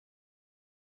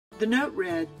The note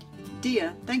read,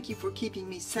 "Dia, thank you for keeping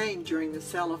me sane during the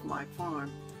sale of my farm.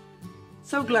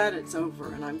 So glad it's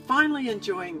over and I'm finally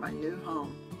enjoying my new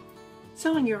home."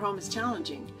 Selling your home is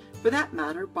challenging. For that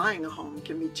matter, buying a home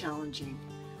can be challenging.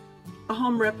 A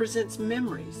home represents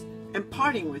memories, and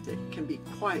parting with it can be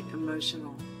quite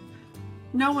emotional.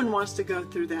 No one wants to go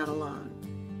through that alone,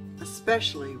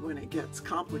 especially when it gets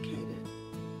complicated.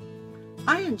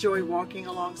 I enjoy walking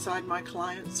alongside my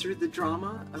clients through the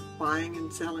drama of buying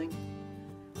and selling.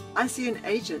 I see an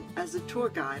agent as a tour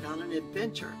guide on an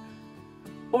adventure,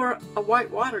 or a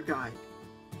whitewater guide,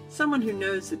 someone who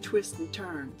knows the twists and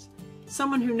turns,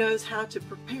 someone who knows how to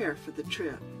prepare for the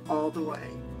trip all the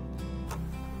way.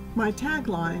 My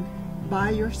tagline, "By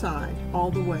your side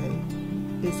all the way,"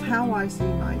 is how I see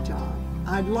my job.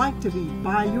 I'd like to be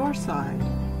by your side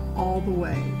all the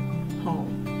way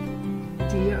home.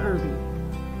 Dia Irby.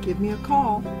 Give me a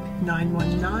call,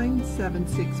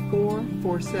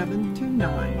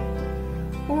 919-764-4729,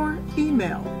 or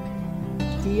email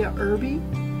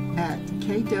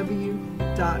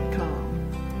diairby@kw.com.